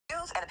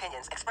Views and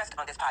opinions expressed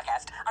on this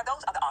podcast are those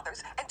of the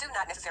authors and do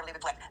not necessarily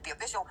reflect the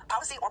official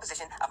policy or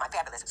position of my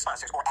fabulous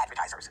sponsors or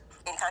advertisers.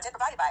 Any content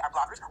provided by our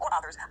bloggers or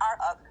authors are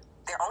of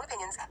their own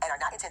opinions and are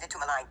not intended to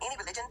malign any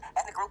religion,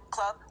 ethnic group,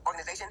 club,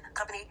 organization,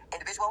 company,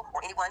 individual,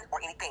 or anyone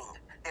or anything.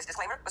 This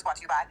disclaimer was brought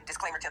to you by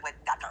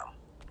disclaimertemplate.com.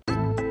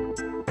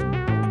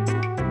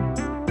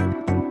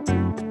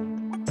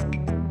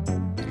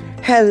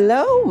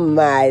 Hello,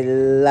 my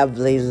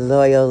lovely,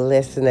 loyal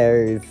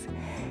listeners.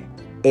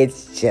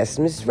 It's just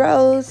Miss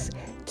Rose.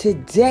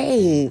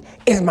 Today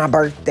is my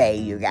birthday,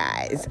 you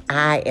guys.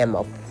 I am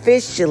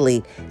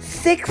officially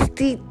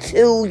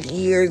 62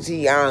 years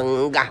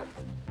young.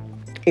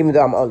 Even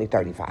though I'm only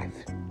 35.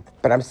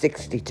 But I'm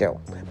 62.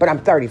 But I'm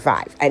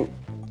 35. And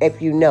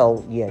if you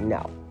know, you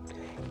know.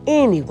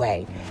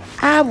 Anyway,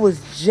 I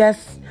was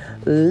just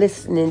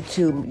listening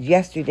to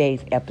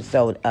yesterday's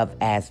episode of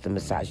As the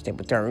Massage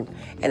Table Turns,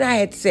 and I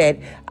had said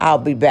I'll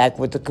be back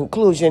with the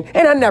conclusion,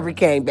 and I never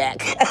came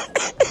back.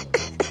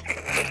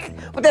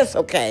 But that's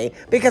okay,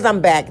 because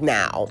I'm back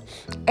now.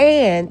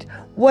 And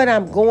what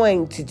I'm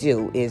going to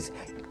do is,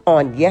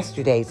 on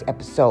yesterday's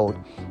episode,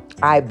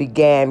 I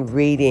began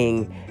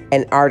reading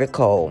an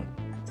article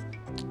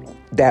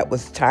that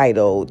was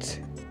titled,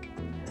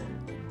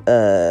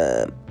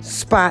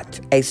 Spot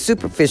a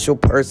Superficial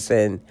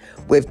Person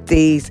with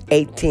These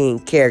 18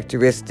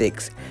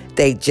 Characteristics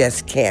They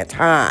Just Can't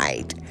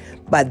Hide.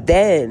 But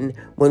then,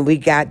 when we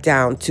got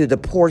down to the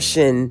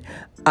portion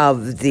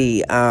of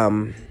the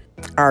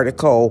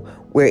article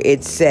where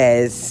it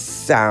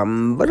says,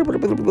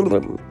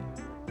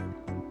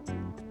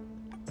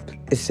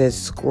 it says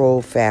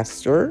scroll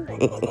faster.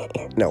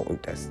 No,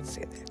 it doesn't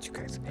say that, you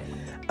guys.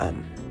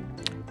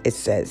 It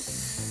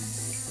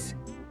says,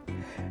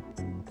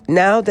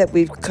 now that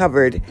we've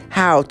covered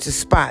how to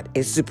spot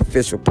a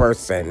superficial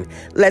person,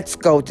 let's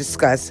go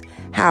discuss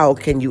how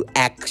can you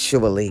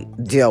actually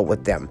deal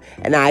with them.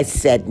 And I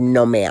said,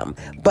 no, ma'am.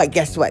 But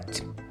guess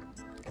what?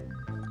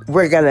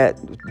 We're going to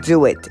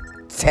do it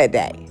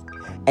today.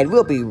 And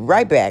we'll be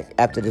right back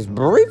after this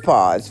brief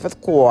pause for the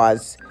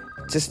cause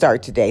to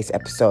start today's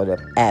episode of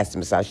As the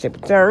Massage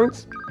Table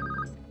Turns.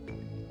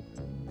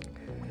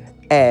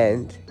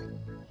 And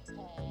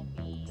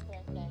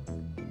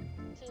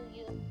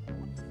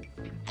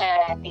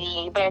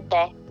happy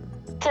birthday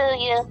to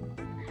you.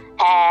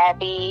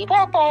 Happy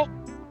birthday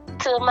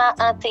to my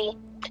auntie.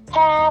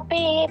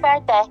 Happy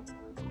birthday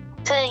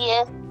to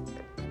you.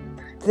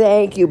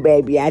 Thank you,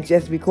 baby. I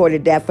just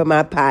recorded that for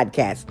my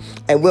podcast.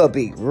 And we'll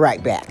be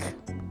right back.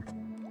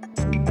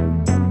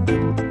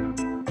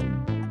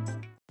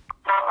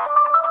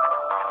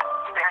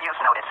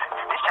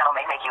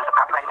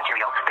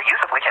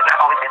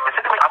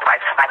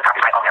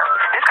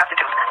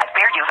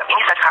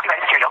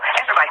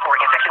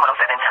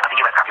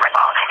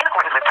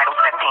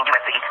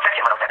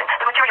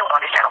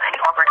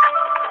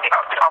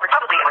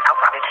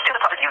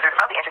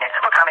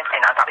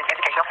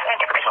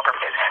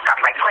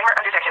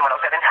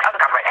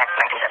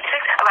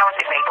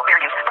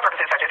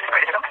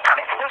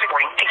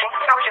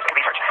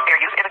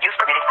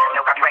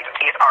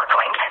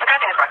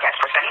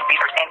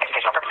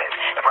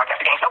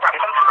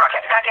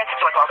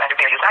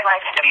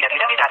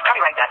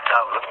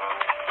 www.copyright.gov.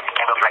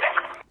 And we'll be right back.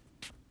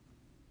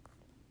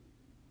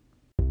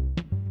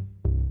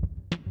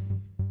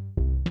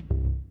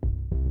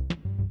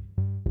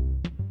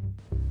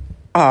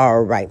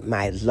 All right,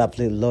 my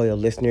lovely, loyal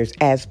listeners.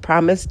 As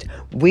promised,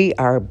 we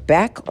are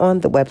back on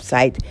the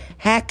website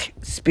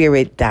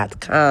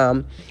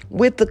hackspirit.com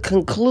with the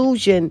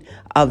conclusion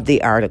of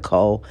the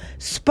article,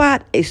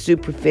 Spot a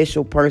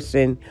Superficial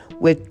Person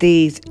with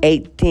These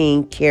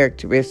 18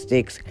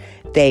 Characteristics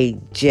They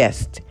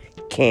Just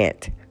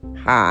Can't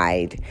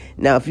Hide.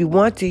 Now, if you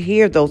want to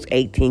hear those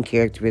 18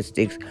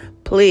 characteristics,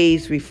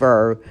 please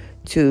refer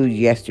to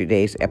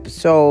yesterday's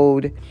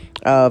episode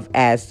of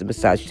As the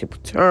Massage Table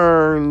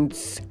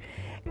Turns,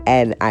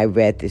 and I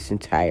read this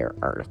entire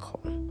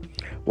article.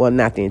 Well,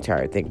 not the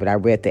entire thing, but I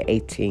read the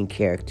 18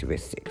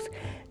 characteristics.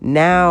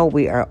 Now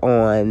we are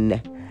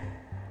on,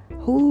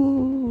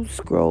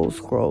 scroll.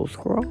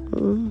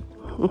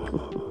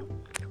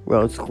 We're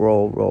on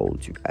scroll roll,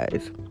 you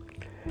guys.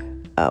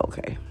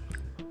 Okay.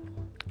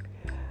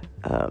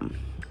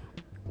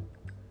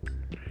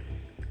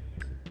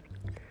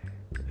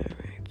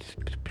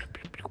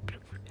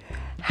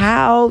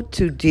 How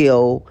to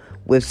deal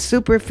with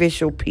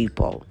superficial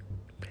people.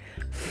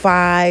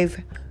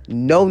 5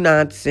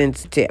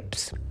 no-nonsense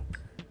tips.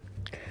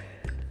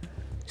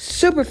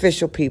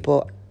 Superficial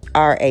people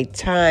are a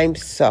time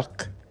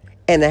suck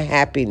and a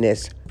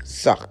happiness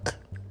suck.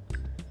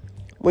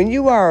 When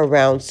you are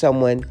around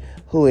someone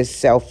who is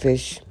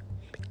selfish,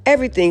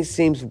 everything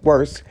seems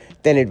worse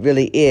than it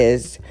really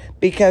is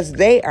because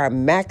they are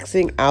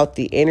maxing out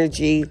the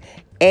energy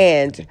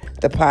and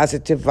the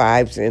positive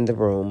vibes in the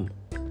room.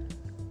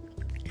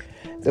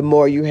 The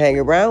more you hang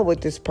around with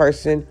this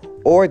person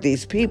or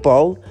these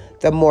people,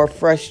 the more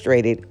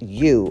frustrated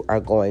you are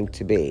going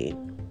to be.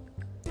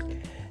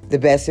 The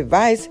best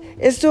advice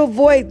is to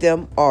avoid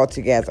them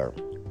altogether.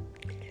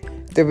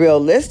 The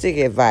realistic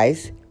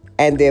advice,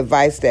 and the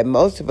advice that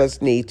most of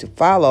us need to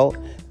follow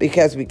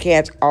because we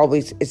can't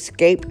always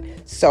escape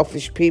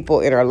selfish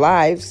people in our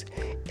lives,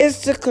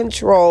 is to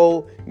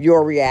control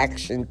your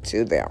reaction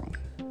to them.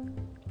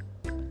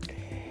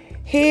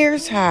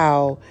 Here's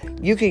how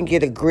you can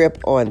get a grip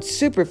on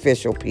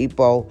superficial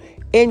people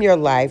in your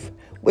life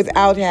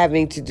without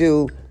having to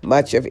do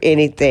much of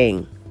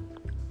anything.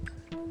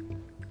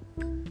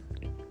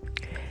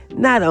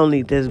 Not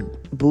only does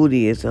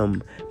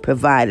Buddhism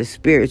provide a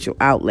spiritual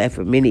outlet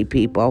for many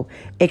people,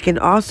 it can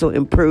also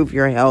improve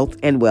your health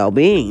and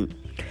well-being.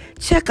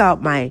 Check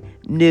out my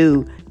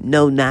new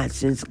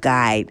no-nonsense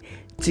guide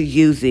to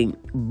using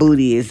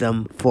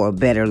Buddhism for a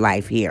better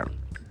life here.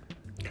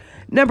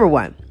 Number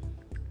 1,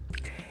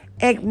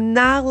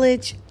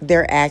 acknowledge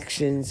their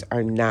actions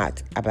are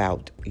not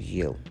about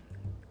you.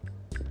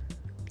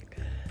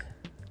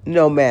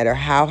 No matter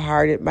how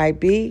hard it might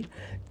be,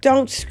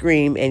 don't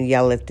scream and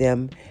yell at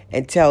them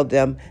and tell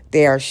them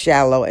they are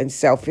shallow and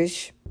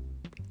selfish.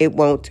 It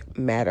won't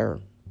matter.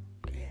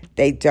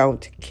 They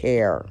don't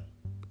care.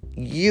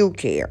 You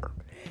care.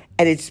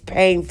 And it's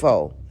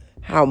painful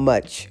how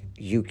much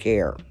you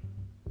care.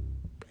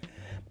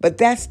 But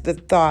that's the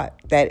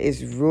thought that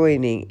is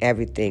ruining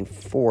everything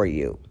for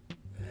you.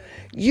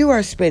 You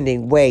are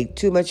spending way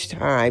too much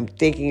time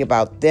thinking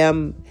about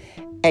them,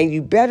 and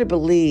you better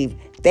believe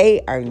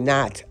they are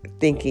not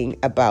thinking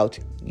about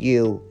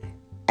you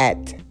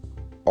at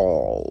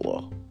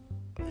all.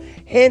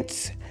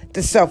 Hence,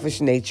 the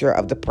selfish nature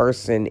of the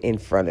person in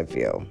front of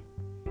you.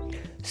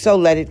 So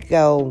let it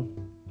go.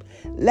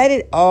 Let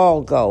it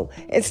all go.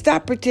 And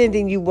stop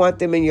pretending you want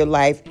them in your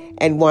life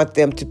and want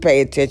them to pay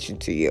attention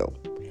to you.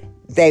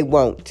 They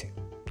won't.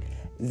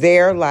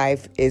 Their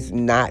life is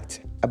not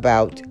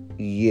about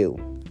you.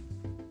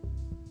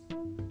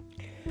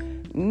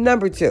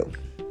 Number 2,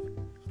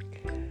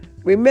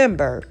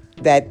 remember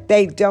that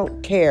they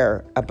don't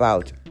care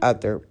about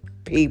other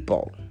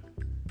people.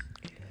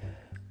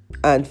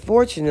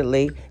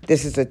 Unfortunately,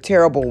 this is a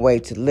terrible way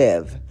to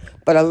live,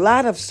 but a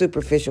lot of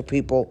superficial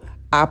people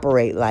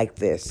operate like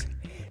this.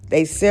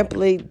 They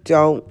simply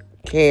don't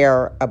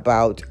care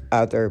about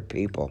other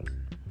people.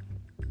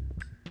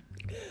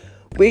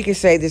 We can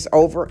say this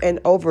over and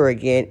over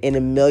again in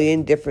a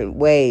million different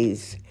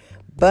ways,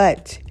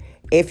 but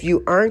if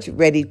you aren't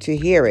ready to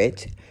hear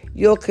it,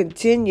 you'll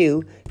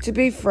continue to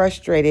be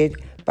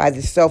frustrated by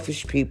the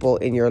selfish people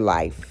in your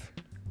life.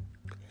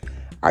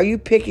 Are you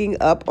picking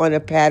up on a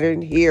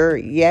pattern here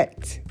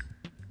yet?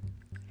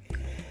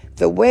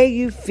 The way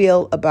you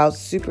feel about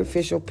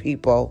superficial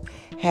people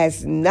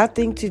has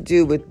nothing to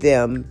do with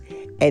them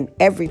and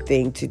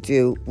everything to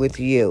do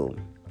with you.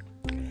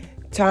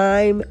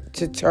 Time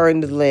to turn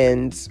the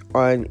lens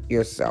on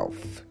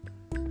yourself.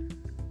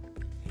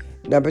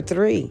 Number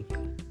 3,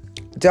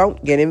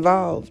 don't get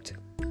involved.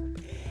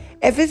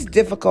 If it's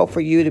difficult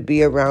for you to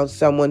be around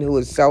someone who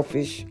is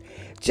selfish,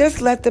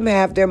 just let them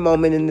have their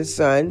moment in the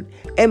sun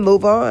and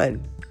move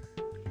on.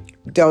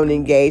 Don't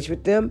engage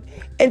with them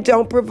and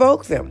don't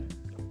provoke them.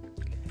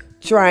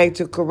 Trying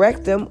to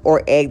correct them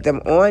or egg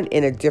them on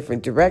in a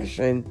different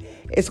direction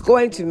is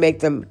going to make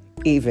them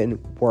even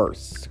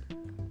worse.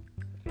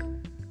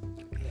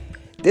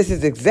 This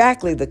is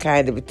exactly the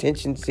kind of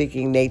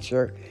attention-seeking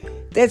nature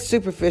that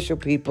superficial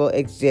people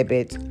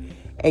exhibit,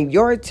 and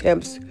your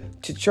attempts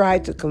to try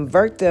to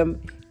convert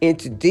them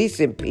into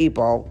decent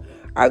people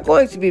are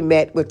going to be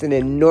met with an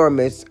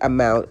enormous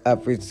amount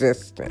of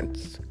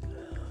resistance.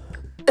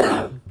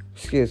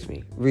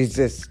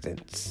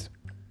 Resistance.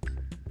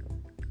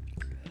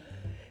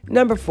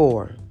 Number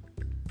 4,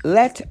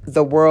 let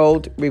the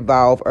world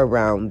revolve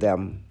around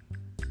them.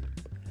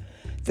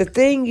 The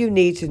thing you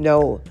need to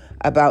know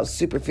about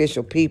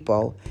superficial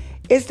people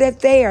is that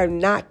they are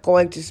not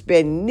going to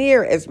spend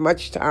near as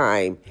much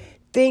time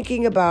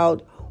thinking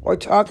about or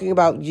talking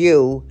about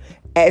you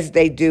as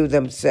they do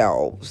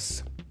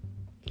themselves.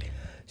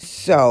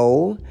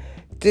 So,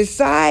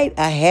 decide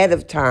ahead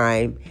of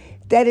time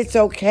that it's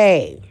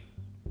okay.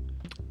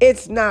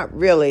 It's not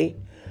really,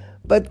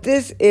 but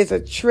this is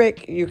a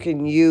trick you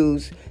can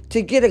use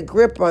to get a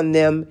grip on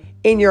them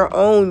in your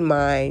own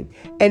mind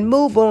and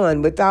move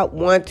on without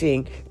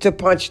wanting to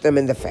punch them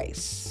in the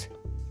face.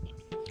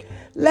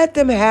 Let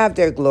them have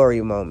their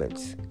glory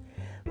moments.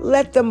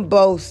 Let them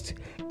boast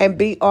and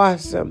be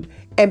awesome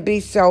and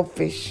be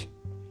selfish.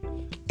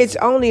 It's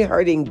only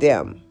hurting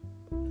them,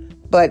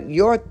 but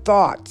your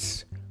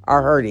thoughts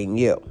are hurting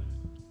you.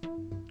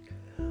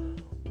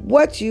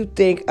 What you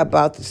think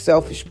about the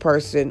selfish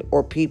person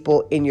or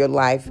people in your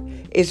life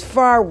is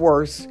far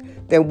worse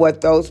than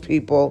what those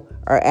people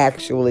are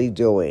actually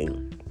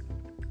doing.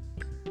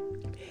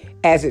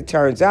 As it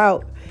turns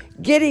out,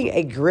 getting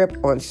a grip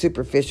on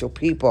superficial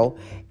people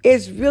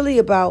is really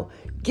about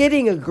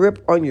getting a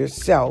grip on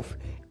yourself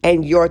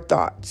and your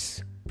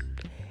thoughts.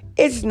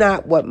 It's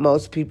not what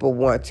most people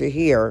want to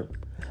hear,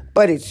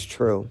 but it's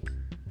true.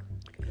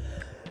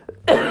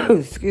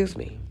 Excuse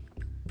me.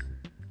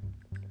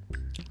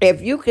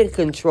 If you can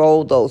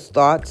control those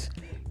thoughts,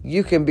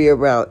 you can be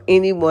around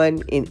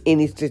anyone in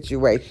any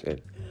situation.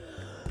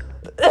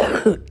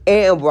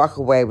 and walk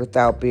away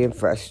without being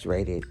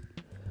frustrated.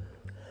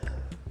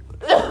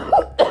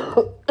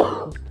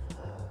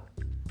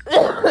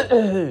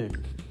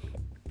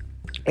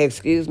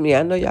 Excuse me,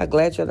 I know y'all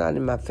glad you're not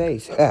in my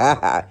face.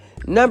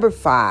 Number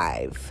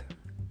 5,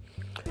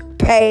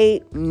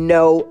 pay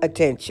no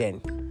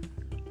attention.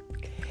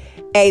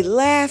 A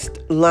last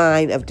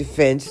line of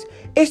defense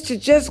is to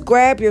just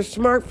grab your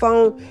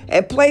smartphone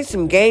and play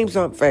some games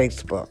on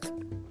Facebook.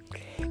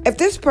 If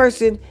this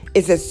person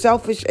is as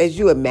selfish as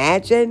you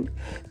imagine,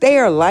 they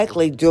are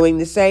likely doing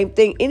the same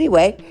thing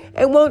anyway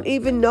and won't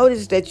even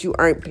notice that you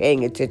aren't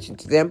paying attention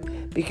to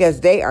them because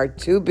they are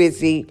too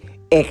busy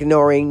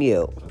ignoring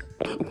you.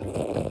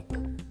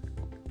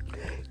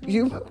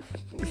 You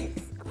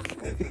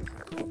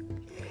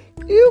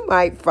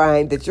might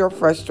find that your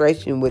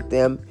frustration with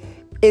them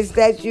is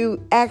that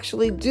you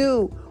actually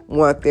do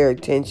want their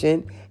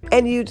attention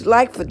and you'd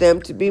like for them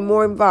to be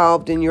more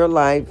involved in your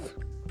life.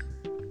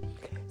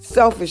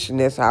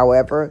 Selfishness,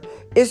 however,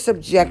 is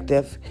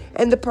subjective,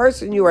 and the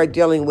person you are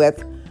dealing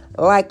with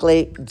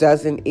likely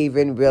doesn't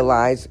even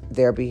realize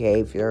their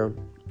behavior.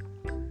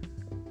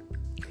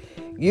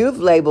 You've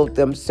labeled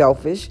them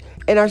selfish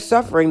and are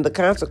suffering the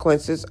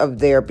consequences of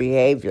their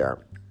behavior.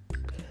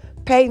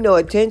 Pay no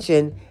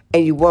attention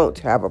and you won't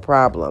have a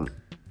problem.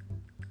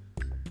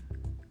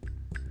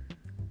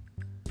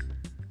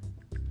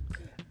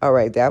 All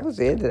right, that was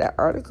the end of that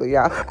article,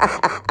 y'all.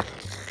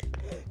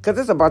 Because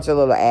there's a bunch of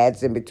little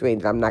ads in between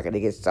that I'm not going to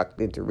get sucked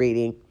into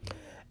reading.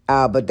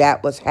 But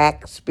that was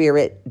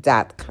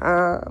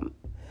hackspirit.com.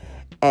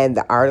 And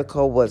the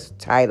article was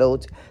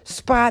titled,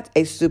 Spot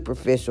a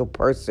Superficial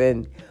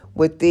Person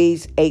with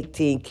These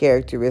 18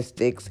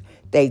 Characteristics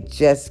They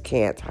Just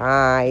Can't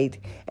Hide.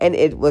 And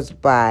it was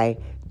by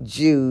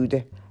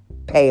Jude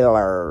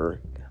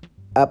Paler.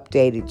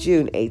 Updated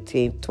June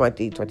 18,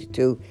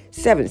 2022,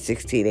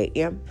 7:16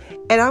 a.m.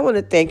 And I want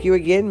to thank you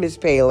again, Ms.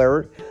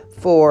 Paler,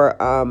 for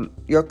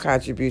your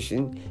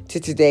contribution to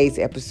today's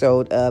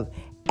episode of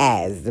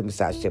As the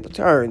Massage Table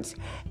Turns.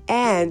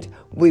 And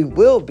we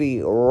will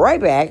be right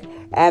back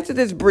after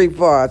this brief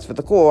pause for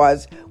the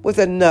cause with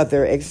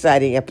another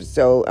exciting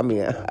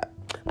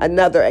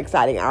another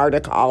exciting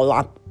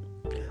article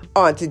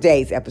on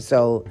today's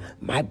episode,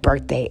 my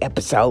birthday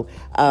episode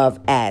of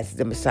As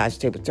the Massage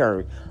Table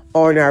Turns,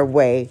 on our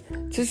way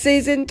to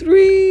season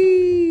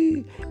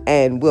 3.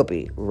 And we'll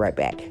be right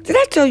back. Did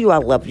I tell you I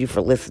love you for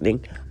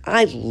listening?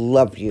 I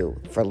love you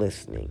for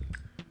listening.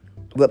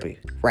 We'll be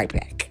right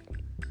back.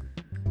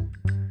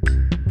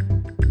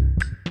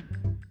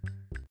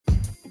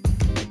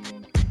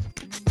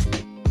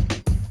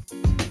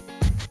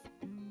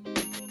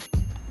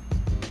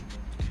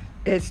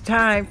 It's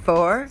time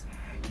for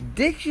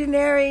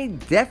Dictionary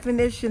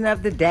Definition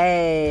of the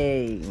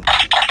Day.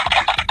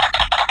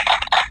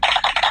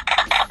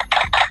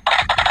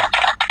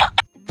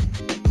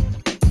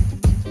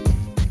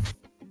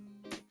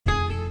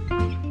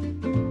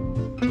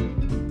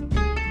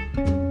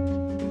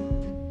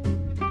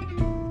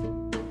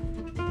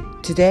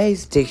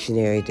 Today's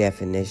dictionary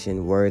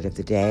definition word of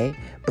the day,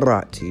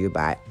 brought to you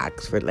by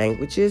Oxford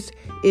Languages,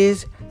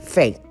 is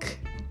fake.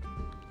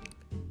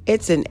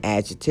 It's an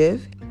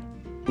adjective,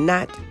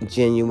 not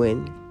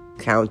genuine,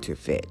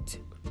 counterfeit.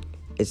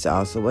 It's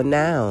also a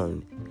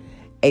noun,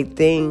 a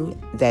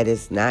thing that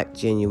is not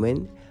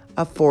genuine,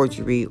 a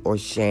forgery or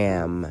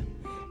sham.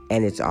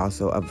 And it's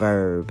also a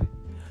verb,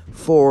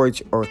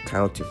 forge or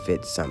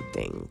counterfeit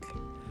something.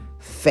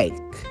 Fake.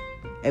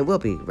 And we'll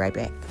be right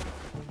back.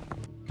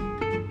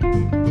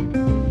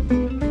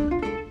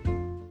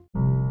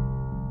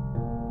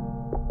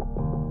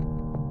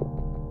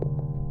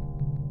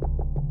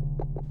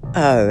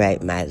 All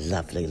right, my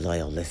lovely,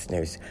 loyal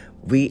listeners,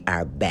 we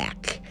are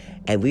back,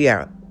 and we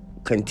are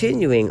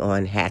continuing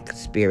on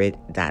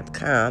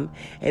hackspirit.com,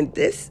 and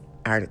this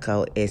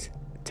article is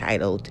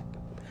titled,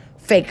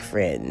 Fake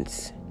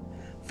Friends,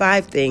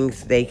 5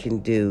 Things They Can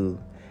Do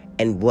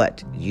and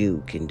What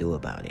You Can Do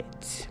About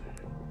It.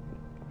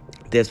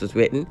 This was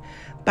written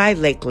by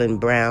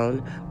Lakeland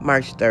Brown,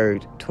 March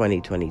 3rd,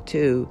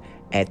 2022,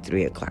 at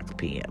 3 o'clock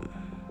p.m.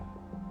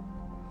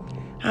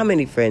 How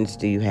many friends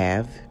do you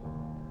have?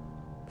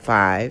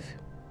 5,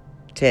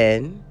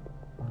 10,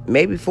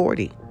 maybe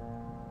 40.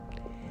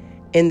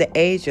 In the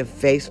age of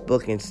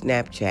Facebook and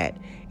Snapchat,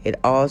 it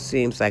all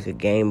seems like a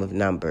game of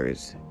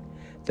numbers.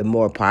 The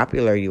more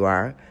popular you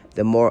are,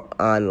 the more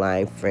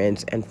online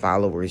friends and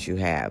followers you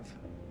have.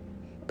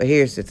 But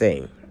here's the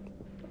thing.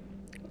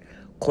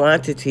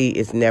 Quantity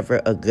is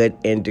never a good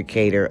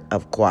indicator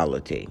of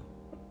quality.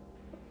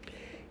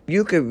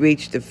 You could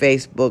reach the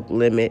Facebook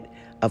limit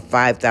of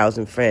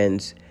 5,000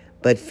 friends,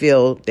 but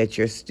feel that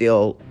you're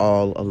still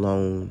all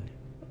alone.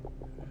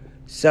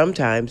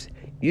 Sometimes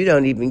you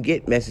don't even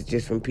get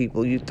messages from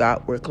people you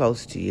thought were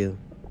close to you.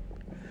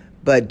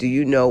 But do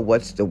you know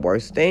what's the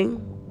worst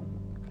thing?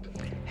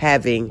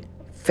 Having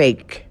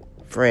fake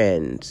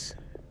friends.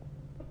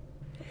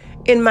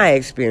 In my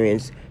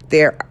experience,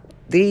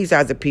 these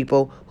are the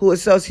people who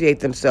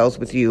associate themselves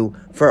with you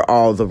for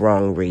all the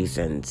wrong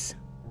reasons.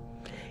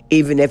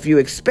 Even if you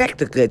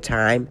expect a good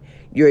time,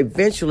 you're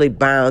eventually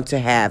bound to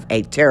have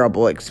a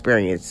terrible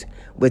experience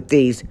with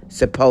these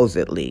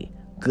supposedly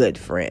good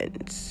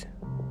friends.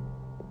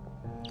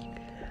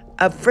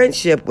 A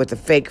friendship with a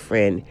fake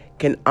friend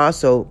can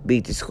also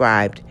be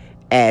described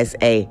as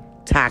a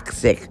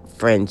toxic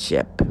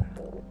friendship.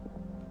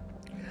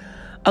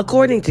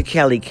 According to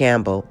Kelly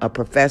Campbell, a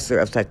professor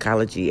of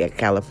psychology at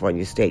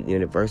California State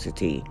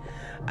University,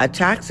 a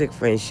toxic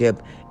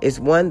friendship is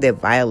one that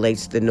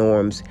violates the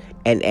norms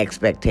and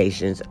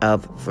expectations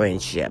of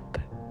friendship.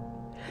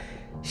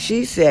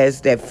 She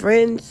says that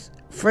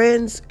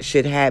friends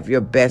should have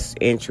your best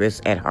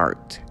interests at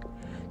heart,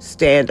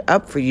 stand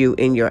up for you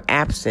in your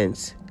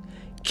absence,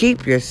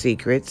 keep your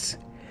secrets,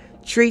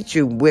 treat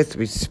you with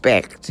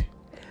respect,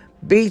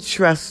 be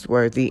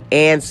trustworthy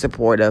and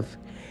supportive,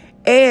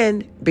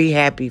 and be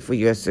happy for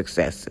your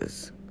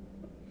successes.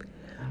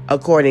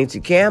 According to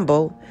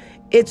Campbell,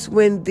 it's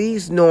when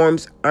these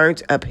norms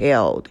aren't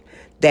upheld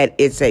that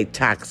it's a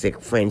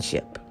toxic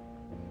friendship.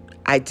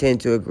 I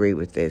tend to agree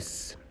with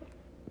this.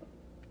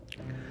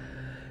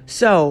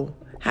 So,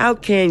 how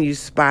can you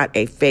spot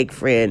a fake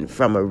friend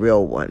from a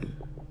real one?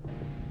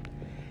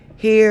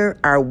 Here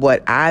are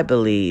what I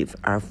believe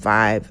are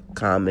 5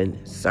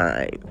 common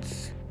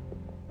signs.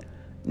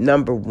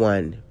 Number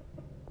 1,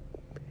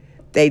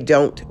 they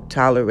don't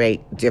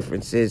tolerate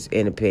differences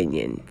in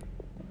opinion.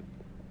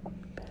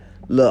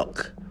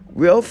 Look,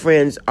 real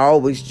friends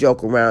always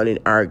joke around and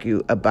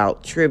argue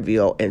about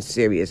trivial and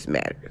serious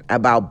matters.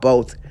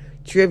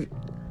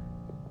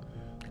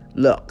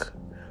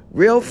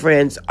 Real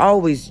friends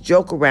always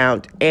joke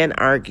around and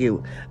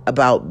argue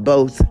about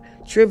both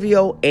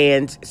trivial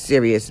and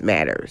serious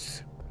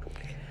matters.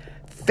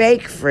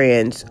 Fake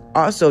friends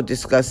also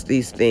discuss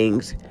these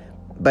things,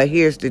 but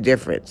here's the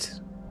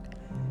difference.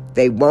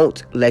 They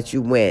won't let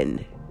you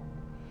win.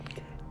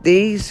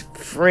 These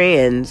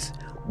friends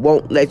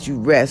won't let you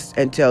rest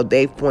until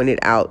they've pointed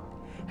out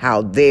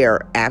how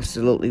they're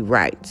absolutely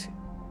right.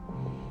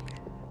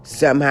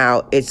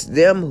 Somehow it's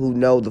them who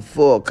know the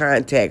full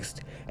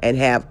context and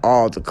have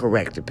all the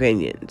correct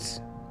opinions.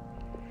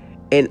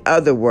 In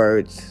other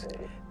words,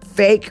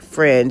 fake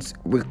friends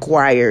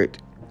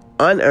required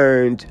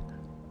unearned,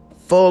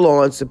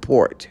 full-on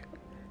support.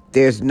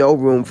 There's no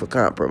room for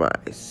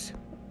compromise.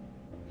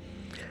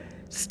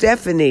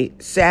 Stephanie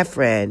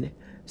Safran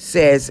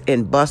says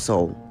in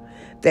Bustle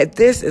that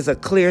this is a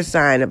clear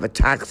sign of a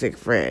toxic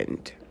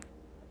friend.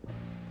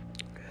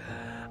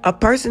 A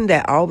person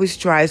that always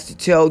tries to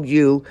tell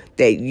you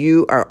that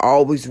you are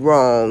always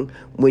wrong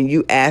when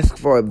you ask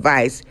for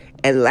advice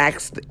and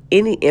lacks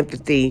any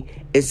empathy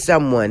is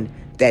someone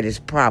that is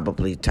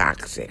probably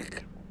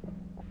toxic.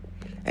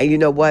 And you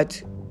know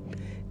what?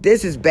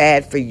 This is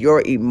bad for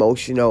your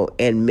emotional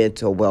and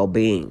mental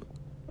well-being.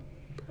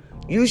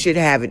 You should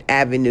have an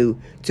avenue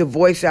to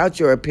voice out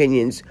your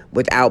opinions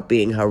without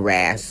being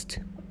harassed.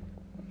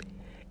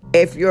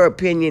 If your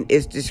opinion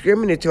is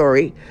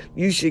discriminatory,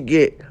 you should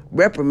get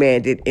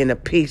reprimanded in a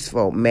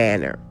peaceful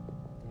manner.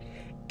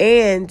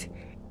 And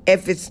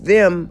if it's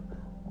them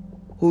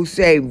who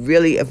say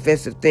really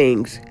offensive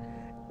things,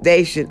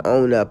 they should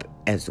own up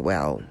as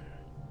well.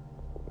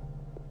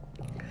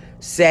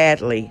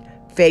 Sadly,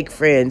 fake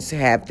friends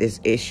have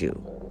this issue.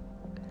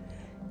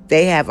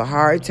 They have a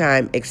hard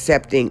time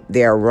accepting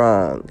they're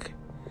wrong.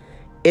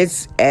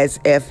 It's as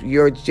if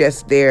you're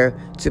just there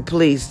to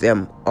please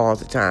them all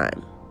the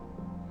time.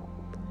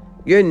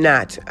 You're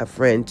not a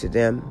friend to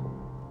them.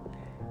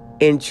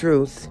 In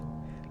truth,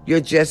 you're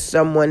just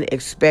someone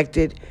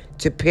expected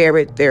to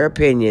parrot their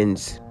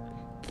opinions.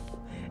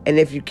 And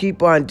if you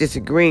keep on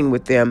disagreeing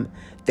with them,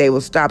 they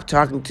will stop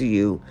talking to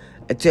you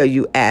until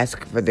you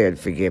ask for their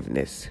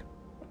forgiveness.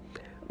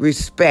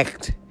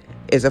 Respect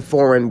is a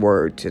foreign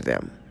word to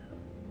them.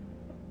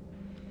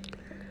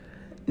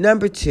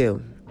 Number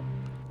 2,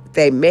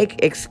 they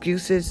make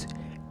excuses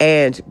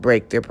and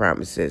break their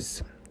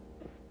promises.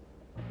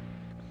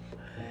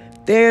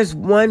 There's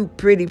one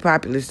pretty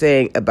popular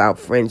saying about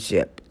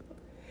friendship.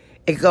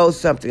 It goes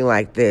something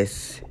like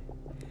this.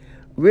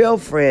 Real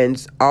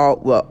friends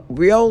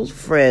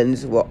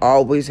will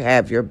always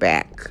have your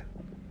back.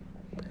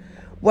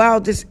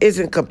 While this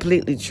isn't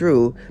completely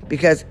true,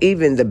 because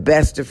even the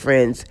best of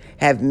friends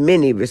have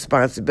many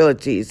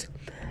responsibilities,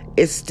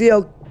 it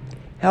still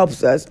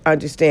helps us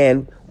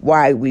understand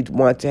why we'd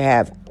want to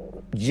have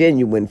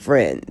genuine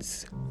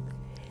friends.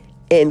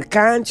 In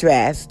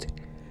contrast,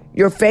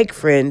 your fake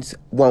friends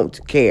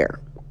won't care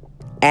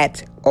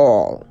at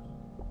all.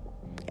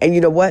 And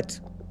you know what?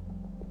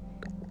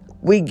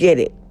 We get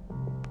it.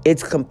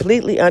 It's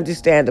completely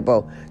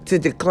understandable to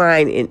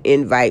decline an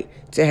invite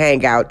to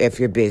hang out if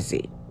you're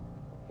busy.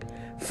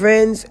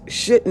 Friends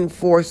shouldn't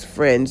force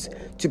friends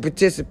to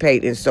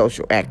participate in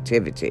social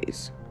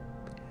activities.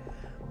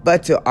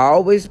 But to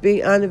always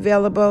be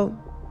unavailable,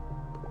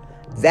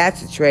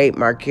 that's a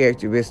trademark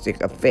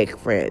characteristic of fake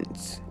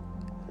friends.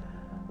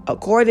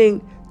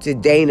 According to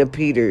Dana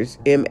Peters,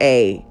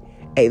 M.A.,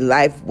 a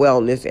life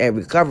wellness and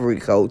recovery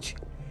coach,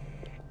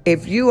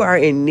 if you are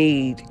in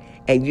need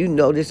and you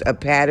notice a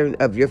pattern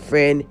of your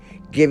friend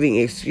giving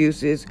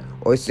excuses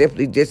or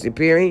simply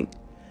disappearing,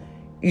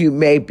 you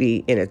may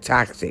be in a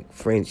toxic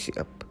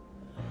friendship.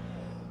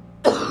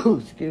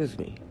 Excuse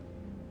me.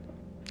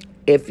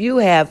 If you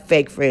have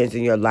fake friends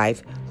in your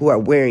life who are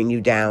wearing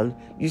you down,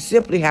 you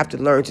simply have to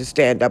learn to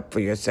stand up for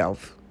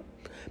yourself,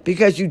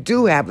 because you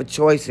do have a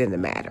choice in the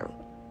matter.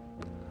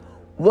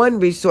 One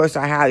resource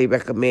I highly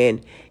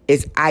recommend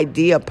is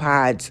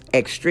IdeaPod's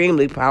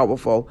extremely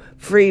powerful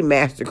free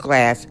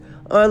masterclass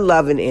on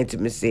love and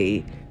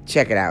intimacy.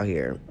 Check it out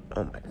here.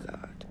 Oh my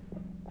God.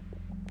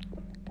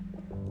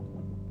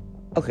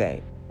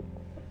 Okay.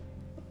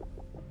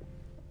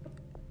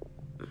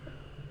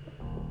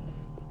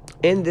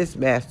 In this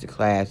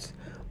masterclass,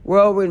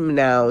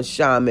 world-renowned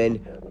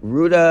shaman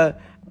Ruta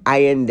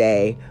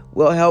Allende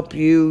will help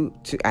you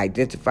to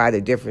identify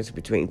the difference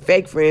between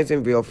fake friends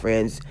and real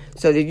friends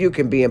so that you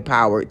can be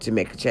empowered to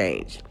make a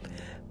change.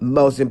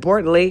 Most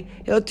importantly,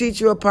 he'll teach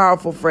you a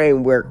powerful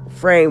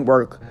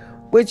framework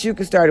which you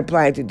can start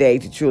applying today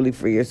to truly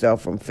free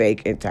yourself from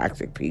fake and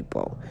toxic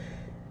people.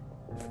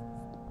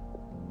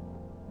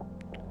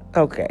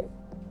 Okay.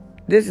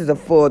 This is a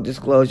full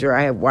disclosure.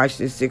 I have watched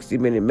this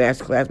 60-minute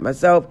masterclass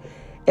myself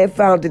and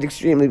found it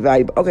extremely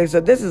valuable. Okay,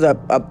 so this is a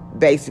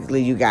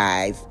basically, you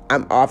guys,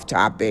 I'm off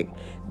topic.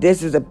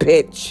 This is a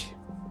pitch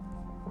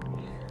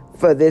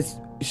for this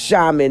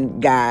shaman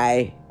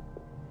guy.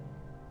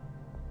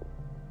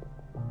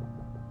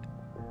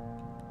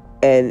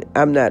 And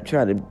I'm not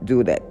trying to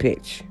do that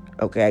pitch,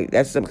 okay?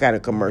 That's some kind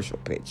of commercial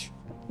pitch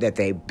that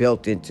they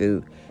built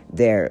into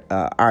their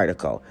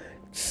article.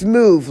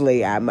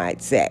 Smoothly, I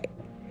might say.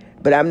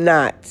 But I'm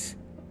not,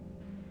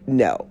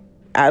 no.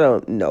 I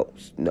don't, no.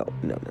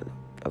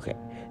 Okay.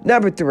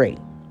 Number 3,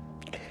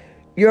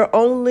 you're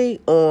only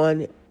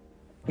an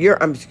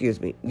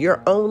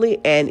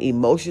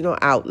emotional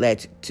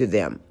outlet to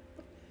them.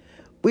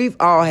 We've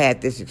all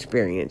had this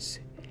experience.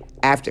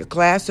 After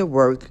class or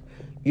work,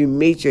 you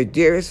meet your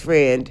dearest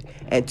friend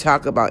and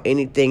talk about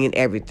anything and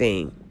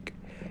everything.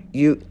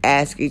 You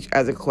ask each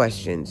other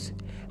questions.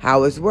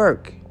 How is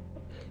work?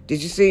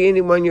 Did you see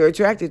anyone you're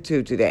attracted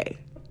to today?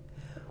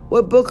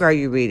 What book are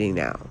you reading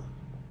now?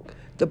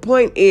 The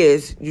point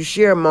is, you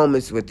share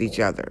moments with each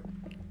other.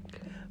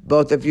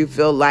 Both of you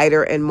feel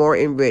lighter and more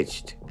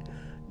enriched,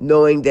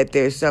 knowing that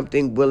there's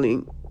someone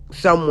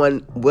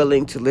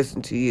willing to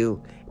listen to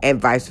you,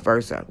 and vice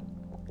versa.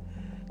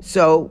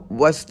 So,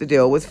 what's the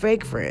deal with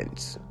fake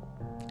friends?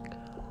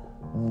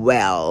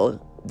 Well,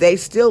 they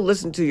still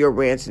listen to your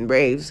rants and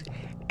raves,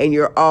 and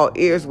you're all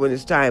ears when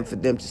it's time for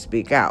them to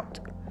speak out.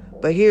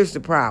 But here's the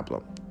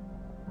problem.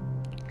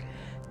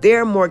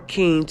 They're more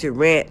keen to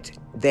rant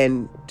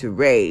than to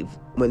rave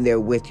when they're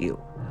with you.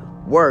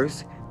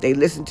 Worse, they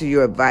listen to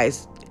your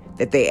advice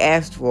that they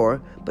asked for,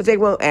 but they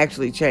won't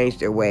actually change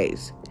their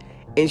ways.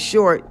 In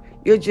short,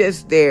 you're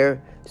just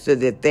there so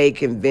that they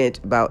can vent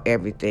about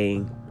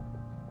everything.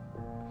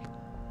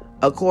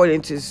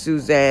 According to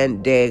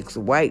Suzanne Deggs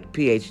White,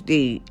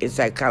 PhD in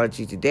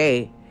Psychology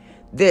Today,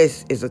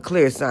 this is a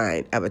clear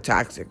sign of a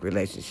toxic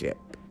relationship.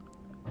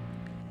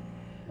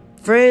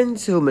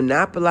 Friends who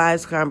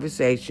monopolize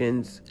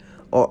conversations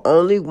or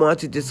only want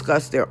to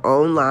discuss their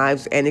own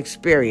lives and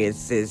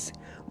experiences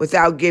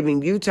without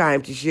giving you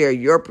time to share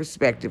your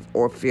perspective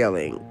or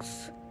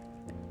feelings.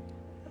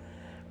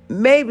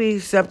 Maybe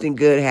something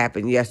good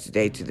happened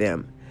yesterday to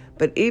them,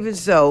 but even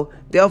so,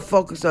 they'll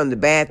focus on the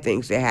bad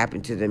things that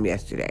happened to them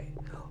yesterday,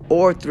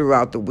 or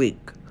throughout the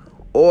week,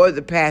 or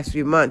the past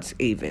few months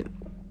even.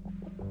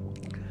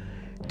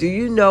 Do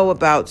you know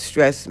about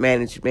stress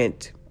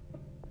management?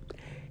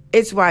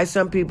 It's why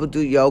some people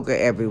do yoga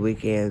every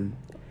weekend.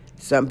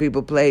 Some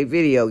people play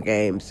video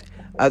games.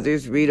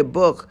 Others read a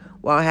book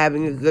while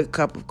having a good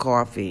cup of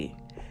coffee.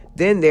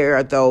 Then there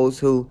are those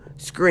who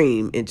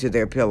scream into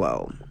their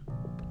pillow.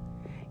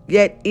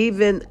 Yet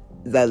even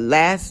the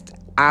last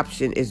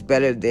option is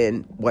better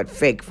than what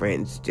fake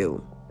friends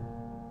do.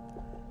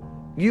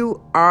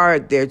 You are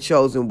their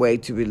chosen way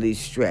to release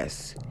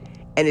stress.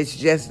 And it's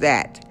just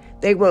that.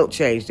 They won't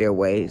change their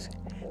ways.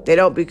 They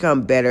don't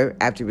become better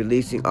after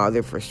releasing all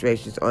their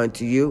frustrations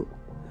onto you.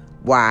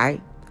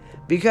 Why?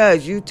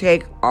 Because you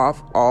take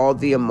off all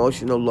the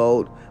emotional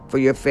load for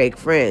your fake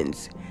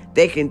friends.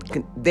 They can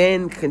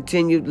then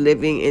continue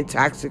living in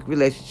toxic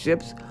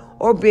relationships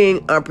or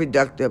being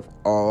unproductive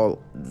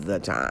all the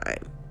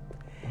time.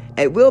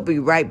 And we'll be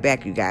right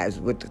back, you guys,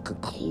 with the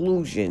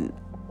conclusion.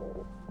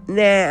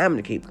 Nah, I'm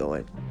going to keep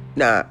going.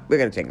 Nah, we're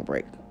going to take a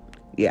break.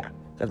 Yeah,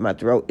 because my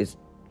throat is,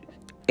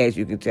 as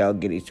you can tell,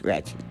 getting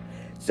scratchy.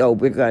 So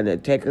we're going to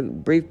take a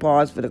brief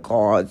pause for the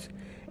cause,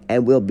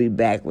 and we'll be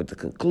back with the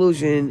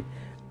conclusion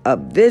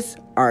of this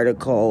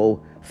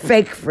article,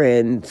 Fake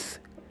Friends,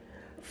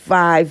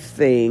 5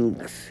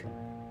 things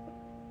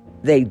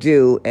they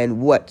do and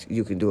what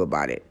you can do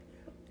about it,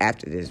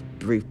 after this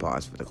brief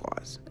pause for the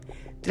cause.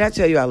 Did I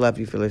tell you I love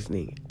you for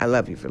listening? I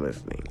love you for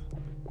listening.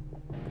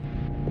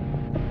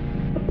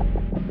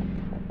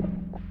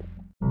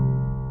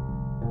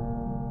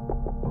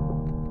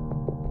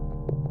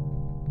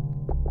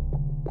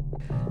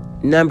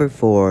 Number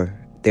 4,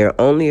 they're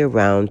only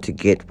around to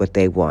get what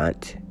they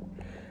want.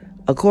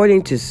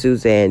 According to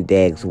Suzanne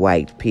Deggs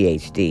White,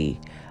 PhD,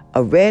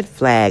 a red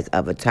flag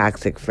of a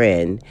toxic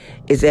friend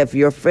is if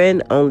your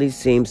friend only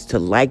seems to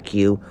like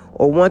you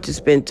or want to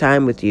spend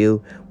time with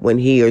you when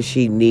he or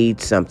she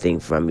needs something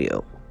from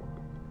you.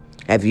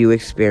 Have you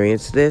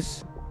experienced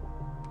this?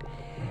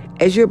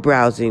 As you're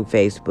browsing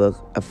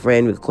Facebook, a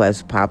friend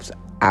request pops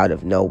out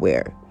of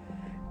nowhere.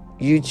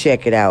 You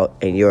check it out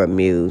and you're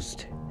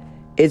amused.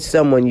 It's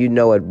someone you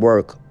know at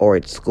work or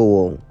at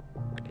school.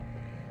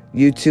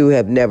 You two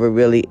have never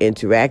really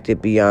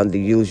interacted beyond the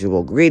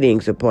usual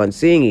greetings upon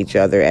seeing each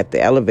other at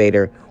the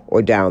elevator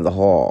or down the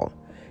hall.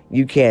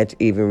 You can't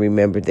even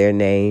remember their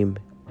name.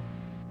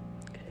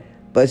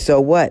 But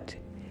so what?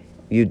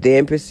 You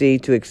then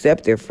proceed to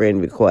accept their friend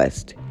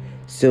request.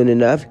 Soon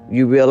enough,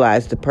 you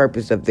realize the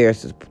purpose of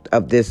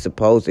this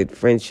supposed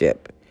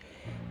friendship.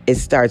 It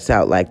starts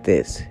out like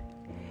this.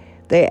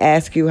 They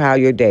ask you how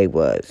your day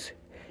was.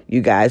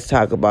 You guys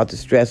talk about the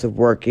stress of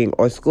working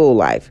or school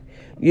life.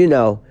 You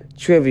know,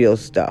 trivial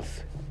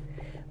stuff.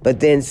 But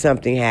then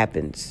something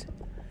happens.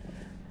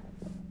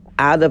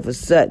 Out of a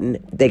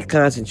sudden, they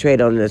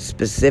concentrate on a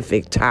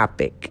specific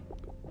topic.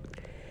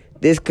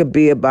 This could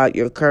be about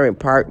your current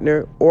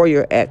partner or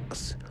your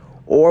ex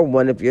or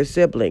one of your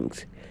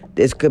siblings.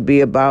 This could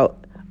be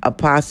about a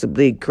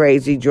possibly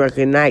crazy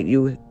drunken night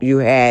you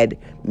had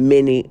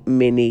many,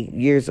 many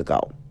years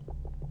ago.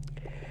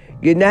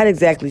 You're not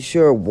exactly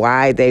sure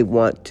why they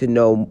want to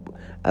know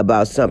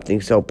about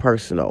something so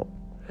personal.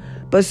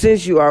 But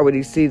since you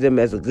already see them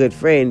as a good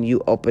friend,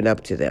 you open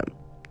up to them.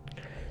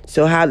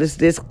 So how does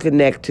this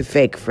connect to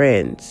fake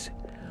friends?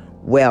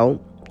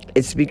 Well,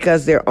 it's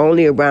because they're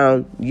only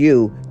around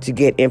you to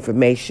get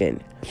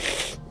information.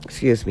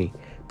 Excuse me.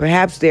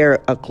 Perhaps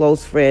they're a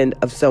close friend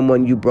of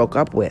someone you broke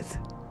up with.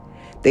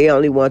 They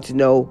only want to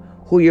know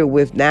who you're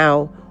with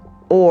now,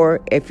 or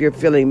if you're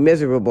feeling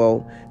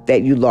miserable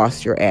that you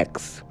lost your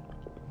ex.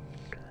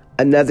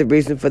 Another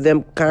reason for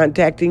them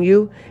contacting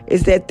you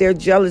is that they're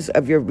jealous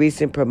of your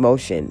recent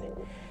promotion.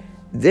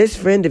 This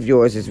friend of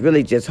yours is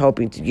really just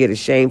hoping to get a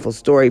shameful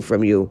story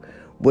from you,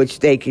 which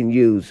they can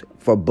use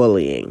for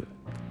bullying.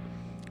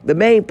 The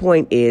main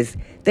point is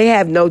they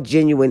have no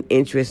genuine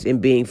interest in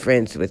being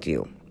friends with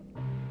you.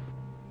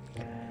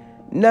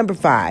 Number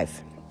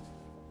 5,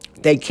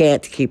 they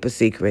can't keep a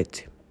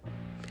secret.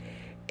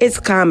 It's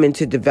common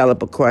to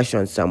develop a crush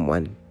on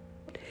someone.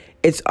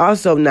 It's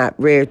also not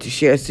rare to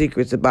share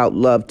secrets about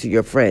love to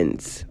your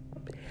friends.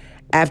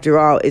 After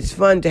all, it's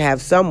fun to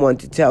have someone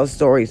to tell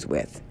stories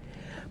with.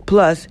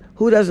 Plus,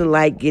 who doesn't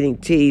like getting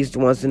teased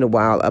once in a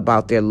while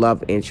about their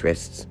love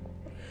interests?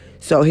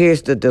 So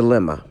here's the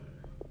dilemma.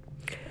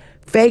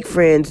 Fake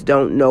friends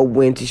don't know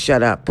when to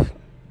shut up.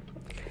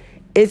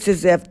 It's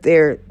as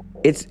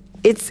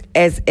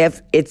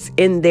if it's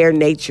in their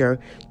nature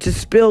to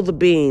spill the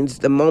beans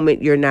the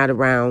moment you're not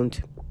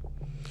around.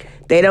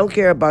 They don't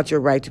care about your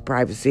right to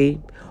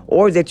privacy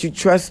or that you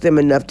trust them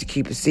enough to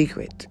keep a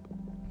secret.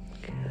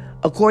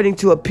 According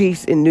to a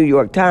piece in New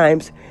York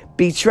Times,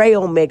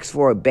 betrayal makes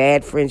for a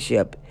bad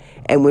friendship,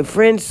 and when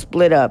friends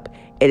split up,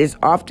 it is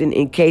often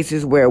in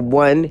cases where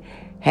one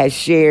has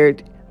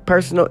shared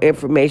personal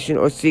information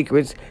or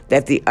secrets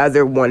that the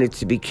other wanted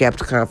to be kept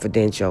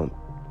confidential.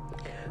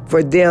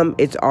 For them,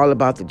 it's all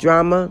about the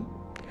drama.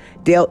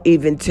 They'll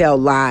even tell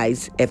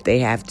lies if they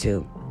have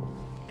to.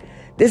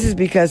 This is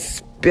because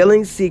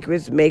spilling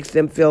secrets makes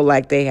them feel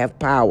like they have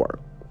power,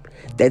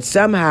 that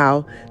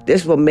somehow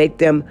this will make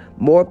them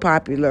more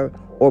popular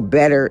or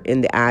better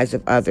in the eyes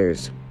of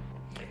others.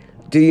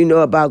 Do you know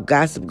about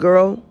Gossip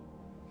Girl?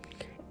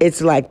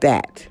 It's like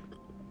that.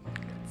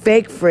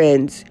 Fake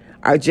friends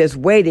are just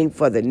waiting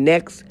for the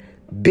next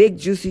big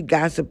juicy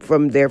gossip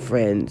from their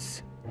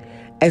friends.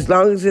 As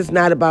long as it's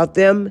not about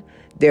them,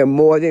 they're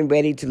more than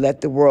ready to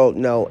let the world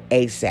know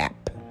ASAP.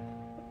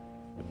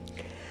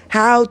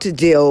 How to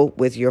deal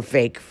with your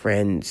fake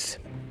friends.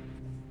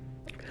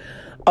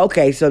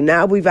 Okay, so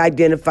now we've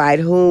identified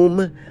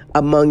whom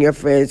among your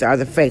friends are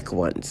the fake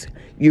ones.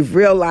 You've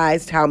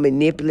realized how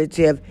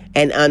manipulative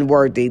and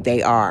unworthy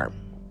they are.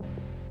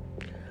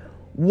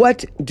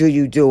 What do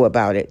you do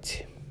about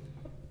it?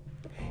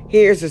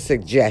 Here's a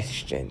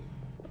suggestion.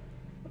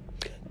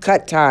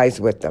 Cut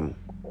ties with them.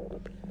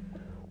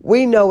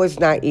 We know it's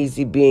not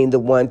easy being the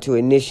one to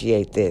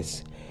initiate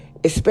this,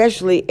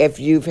 especially if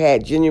you've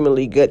had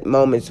genuinely good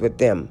moments with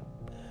them.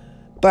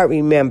 But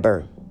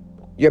remember,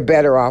 you're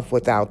better off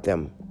without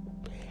them.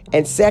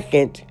 And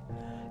second,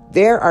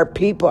 there are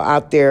people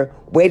out there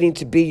waiting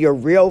to be your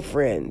real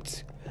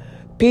friends.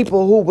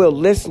 People who will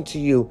listen to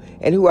you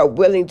and who are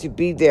willing to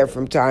be there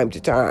from time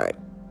to time.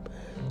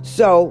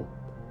 So,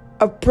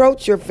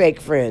 approach your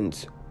fake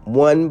friends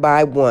one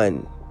by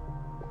one.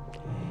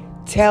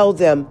 Tell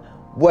them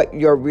what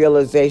your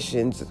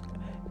realizations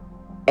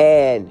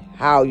and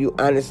how you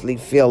honestly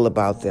feel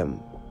about them.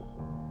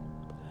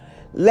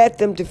 Let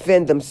them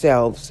defend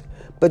themselves,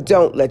 but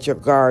don't let your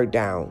guard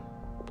down.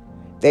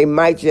 They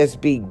might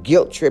just be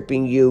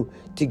guilt-tripping you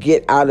to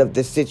get out of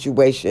the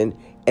situation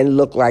and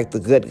look like the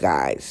good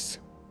guys.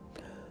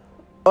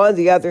 On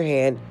the other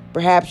hand,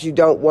 perhaps you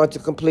don't want to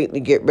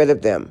completely get rid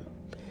of them.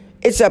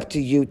 It's up to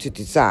you to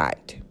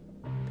decide.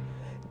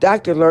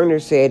 Dr.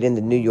 Lerner said in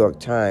the New York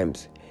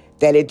Times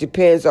that it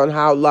depends on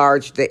how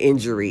large the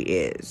injury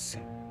is.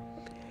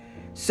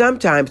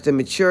 Sometimes the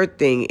mature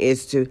thing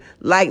is to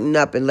lighten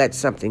up and let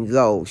something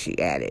go, she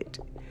added.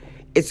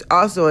 It's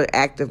also an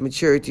act of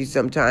maturity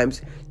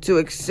sometimes to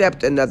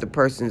accept another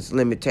person's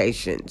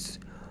limitations.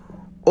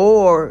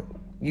 Or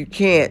you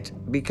can't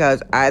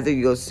because either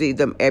you'll see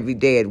them every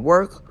day at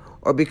work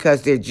or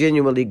because they're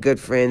genuinely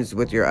good friends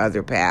with your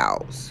other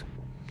pals.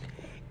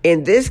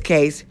 In this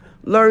case,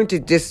 learn to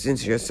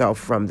distance yourself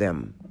from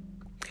them.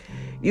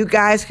 You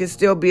guys can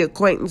still be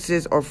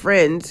acquaintances or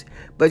friends,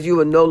 but you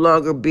will no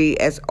longer be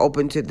as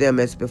open to them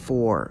as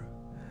before.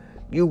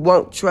 You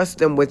won't trust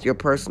them with your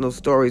personal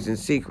stories and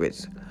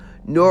secrets,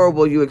 nor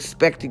will you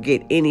expect to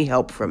get any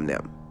help from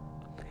them.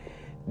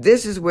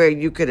 This is where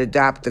you could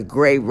adopt the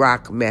gray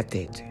rock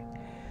method.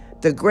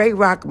 The gray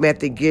rock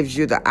method gives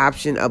you the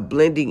option of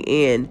blending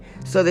in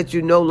so that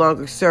you no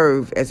longer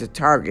serve as a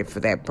target for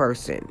that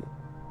person.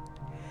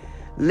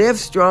 Live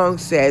Strong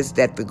says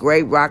that the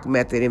gray rock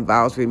method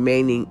involves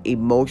remaining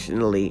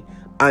emotionally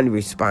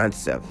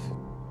unresponsive.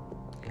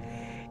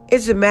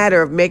 It's a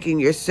matter of making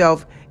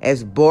yourself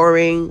as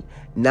boring,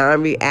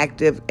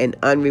 non-reactive, and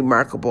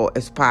unremarkable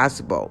as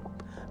possible,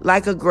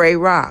 like a gray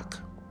rock.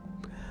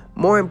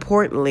 More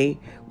importantly,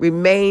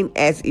 remain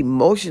as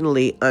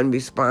emotionally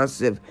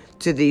unresponsive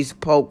to these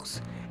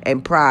pokes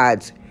and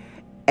prods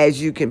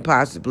as you can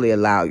possibly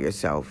allow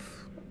yourself.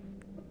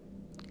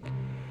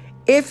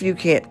 If you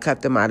can't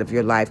cut them out of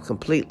your life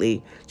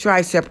completely,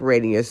 try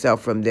separating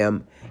yourself from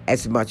them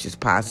as much as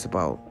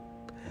possible.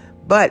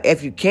 But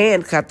if you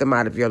can cut them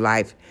out of your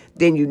life,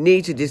 then you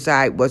need to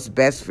decide what's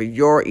best for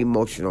your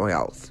emotional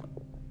health.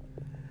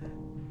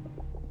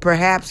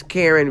 Perhaps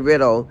Karen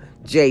Riddle,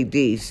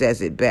 JD,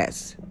 says it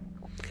best.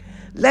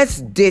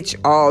 Let's ditch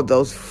all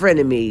those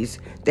frenemies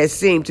that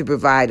seem to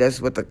provide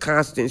us with a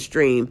constant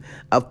stream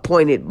of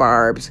pointed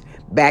barbs,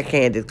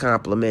 backhanded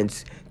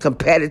compliments,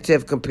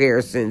 competitive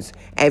comparisons,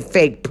 and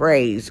fake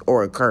praise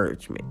or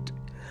encouragement.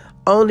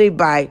 Only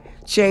by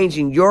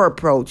changing your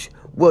approach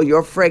will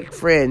your fake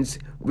friends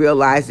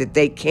realize that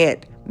they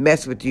can't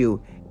mess with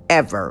you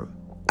ever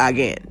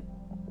again.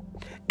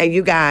 And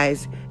you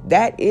guys,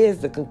 that is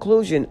the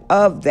conclusion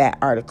of that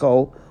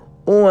article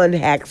on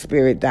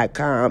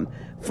hackspirit.com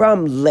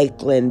from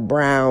Lakeland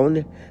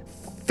Brown.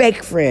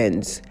 Fake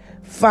friends,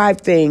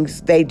 5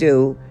 things they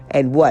do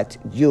and what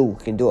you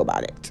can do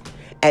about it.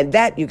 And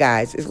that, you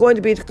guys, is going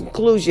to be the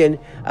conclusion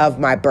of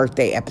my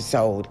birthday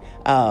episode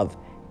of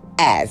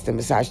As the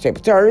Massage Tape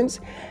Returns.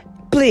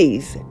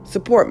 Please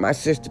support my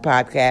sister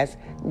podcast,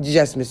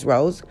 Just Miss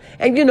Rose.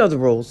 And you know the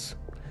rules.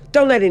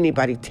 Don't let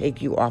anybody take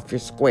you off your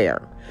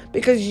square,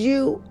 because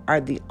you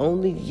are the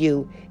only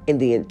you in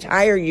the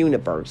entire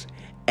universe,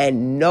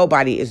 and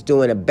nobody is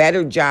doing a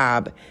better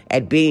job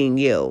at being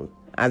you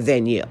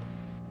than you.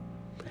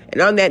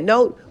 And on that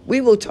note,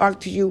 we will talk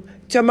to you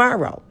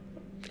tomorrow.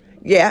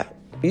 Yeah,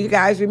 you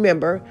guys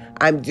remember,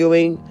 I'm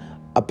doing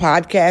a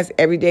podcast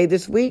every day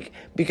this week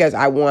because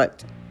I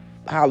want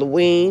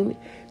Halloween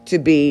to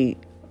be,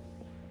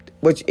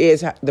 which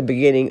is the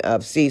beginning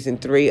of season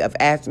 3 of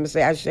As the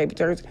Massage Tape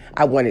Returns.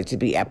 I want it to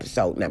be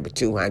episode number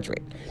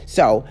 200.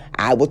 So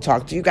I will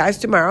talk to you guys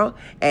tomorrow,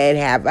 and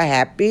have a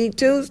happy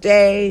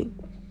Tuesday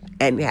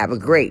and have a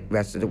great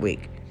rest of the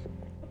week.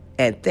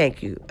 And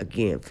thank you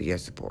again for your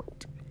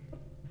support.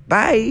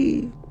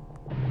 Bye.